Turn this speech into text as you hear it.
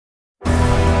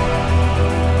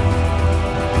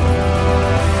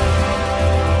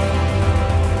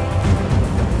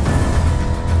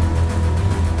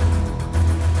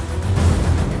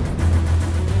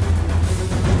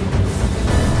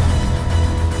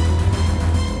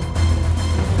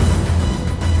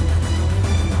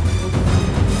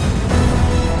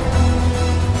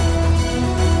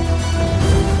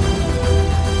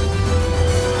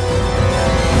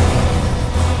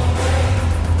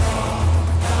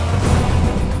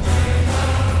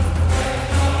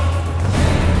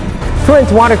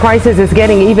Flint's water crisis is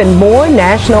getting even more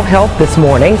national help this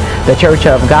morning. The Church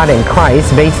of God in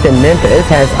Christ, based in Memphis,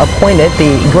 has appointed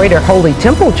the Greater Holy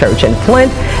Temple Church in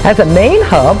Flint as a main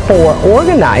hub for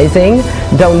organizing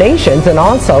donations and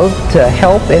also to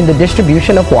help in the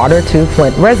distribution of water to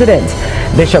Flint residents.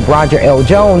 Bishop Roger L.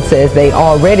 Jones says they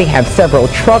already have several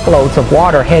truckloads of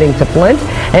water heading to Flint,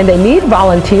 and they need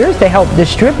volunteers to help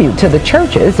distribute to the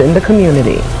churches in the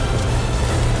community.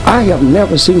 I have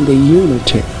never seen the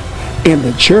unity in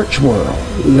the church world,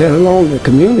 let alone the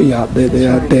community out there,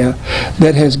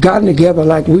 that has gotten together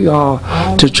like we are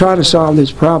to try to solve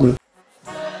this problem.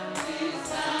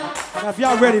 Now, if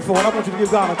y'all ready for it, I want you to give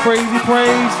God a crazy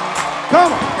praise.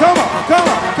 Come on, come on, come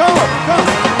on, come on, come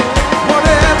on.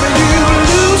 Whatever you